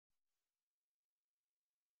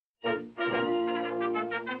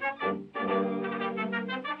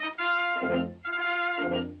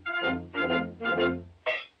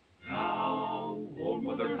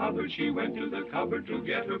Hubbard, she went to the cupboard to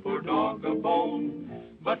get her poor dog a bone.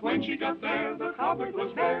 But when she got there, the cupboard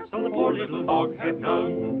was bare, so the poor little dog had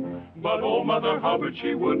none. But old Mother Hubbard,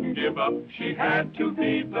 she wouldn't give up, she had to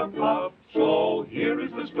feed the pup. So here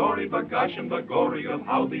is the story, bagosh and bagory, of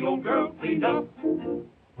how the old girl cleaned up.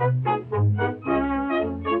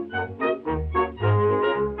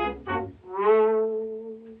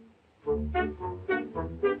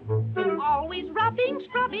 Always rubbing,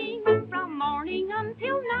 scrubbing, from morning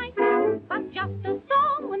until night. But just a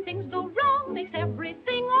song when things go wrong makes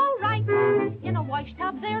everything all right. In a wash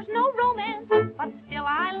tub there's no romance, but still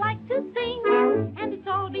I like to sing. And it's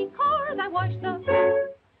all because I wash the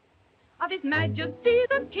of His Majesty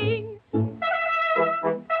the King.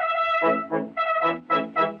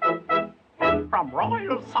 From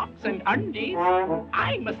royal socks and undies,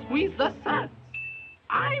 I must squeeze the suds.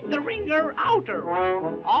 I'm the wringer outer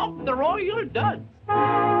of the royal duds. La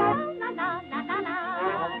la la la la la,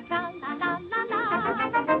 la la la la la,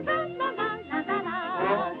 la la la la la,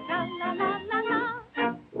 la la la.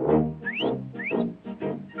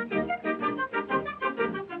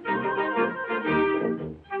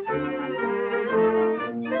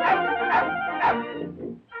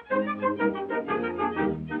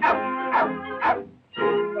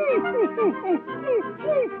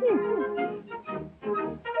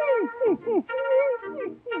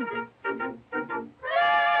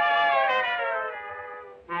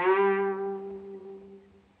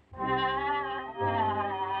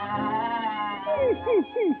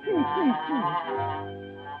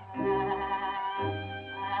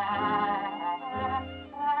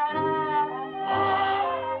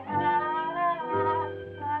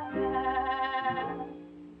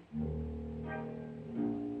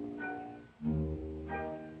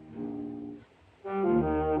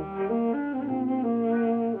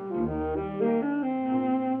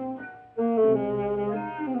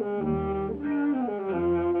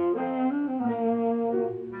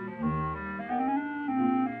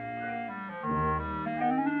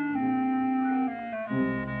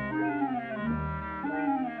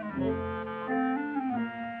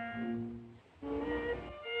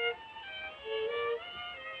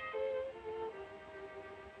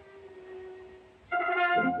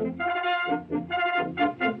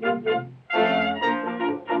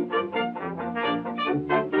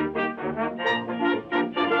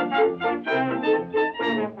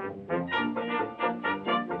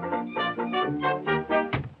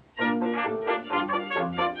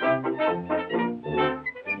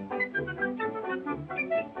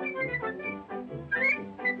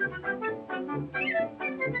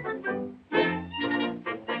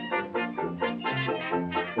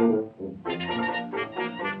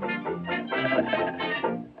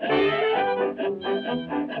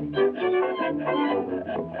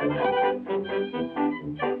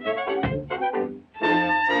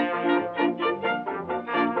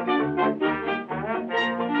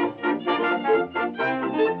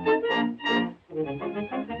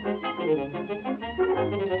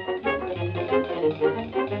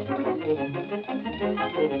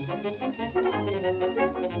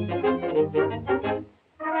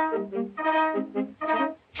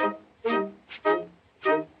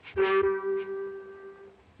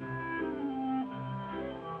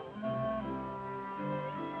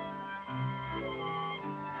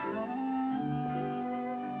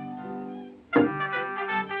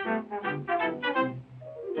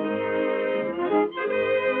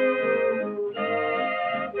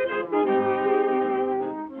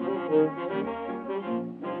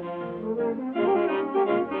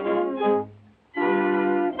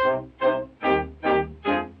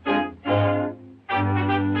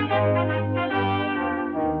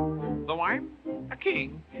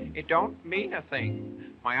 It don't mean a thing.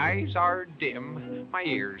 My eyes are dim, my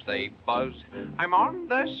ears they buzz. I'm on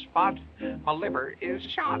the spot, my liver is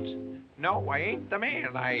shot. No, I ain't the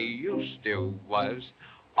man I used to was.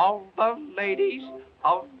 All the ladies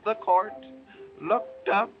of the court looked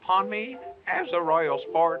upon me as a royal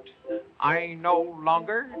sport. I no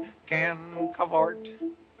longer can cavort.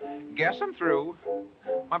 Guess I'm through,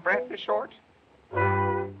 my breath is short.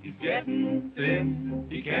 He's getting thin,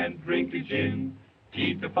 he can't drink his gin.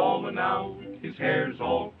 Teeth are falling out, his hair's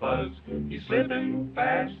all fuzz. He's slipping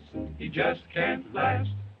fast, he just can't last.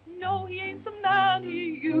 No, he ain't the man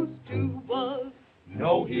he used to was.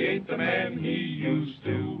 No, he ain't the man he used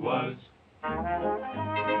to was.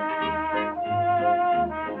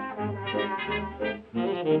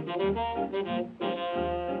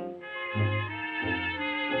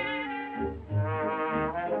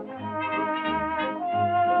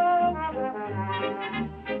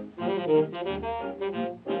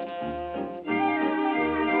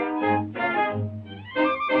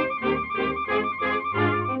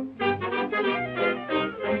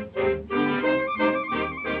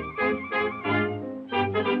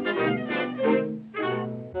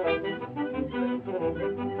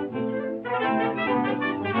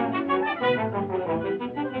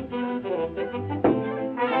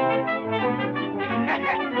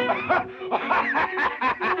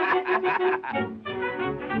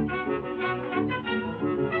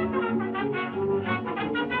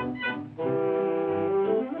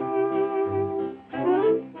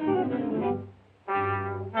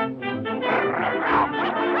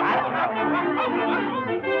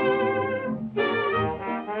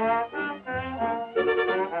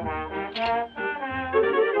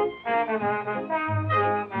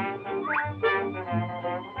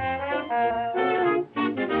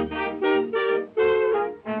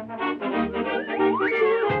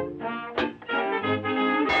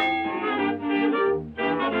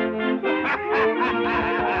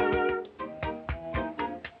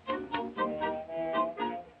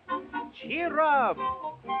 Cheer up.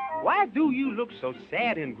 Why do you look so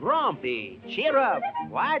sad and grumpy? Cheer up.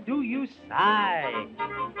 Why do you sigh?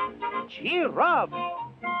 Cheer up.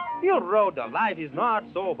 Your road to life is not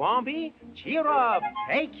so bumpy. Cheer up.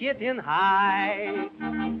 Take it in high.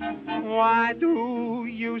 Why do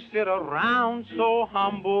you sit around so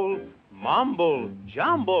humble? Mumble,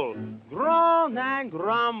 jumble, groan and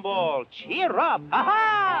grumble. Cheer up.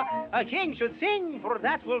 Ha-ha! A king should sing, for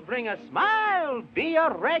that will bring a smile. Be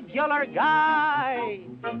a regular guy.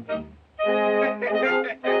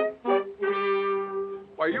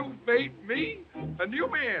 Why, you've made me a new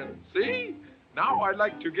man, see? Now I'd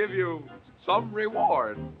like to give you some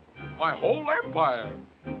reward. My whole empire.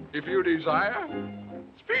 If you desire,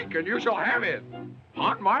 speak and you shall have it.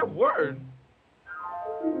 On my word.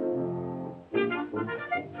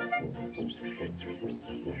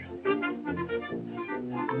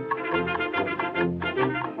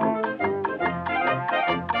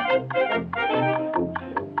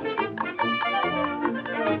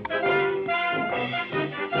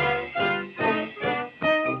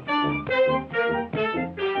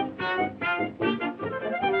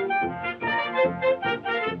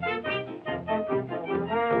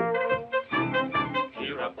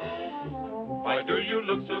 Why do you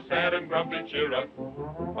look so sad and grumpy? Cheer up.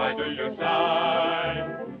 Why do you sigh?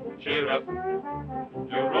 Cheer up.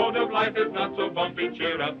 Your road of life is not so bumpy.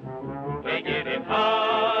 Cheer up. Take it in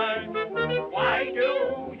high. Why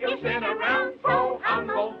do you sit around so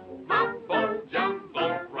humble? Mumble,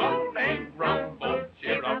 jumble, groan and grumble.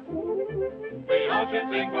 Cheer up. We all should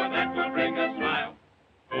sing, for that will bring a smile.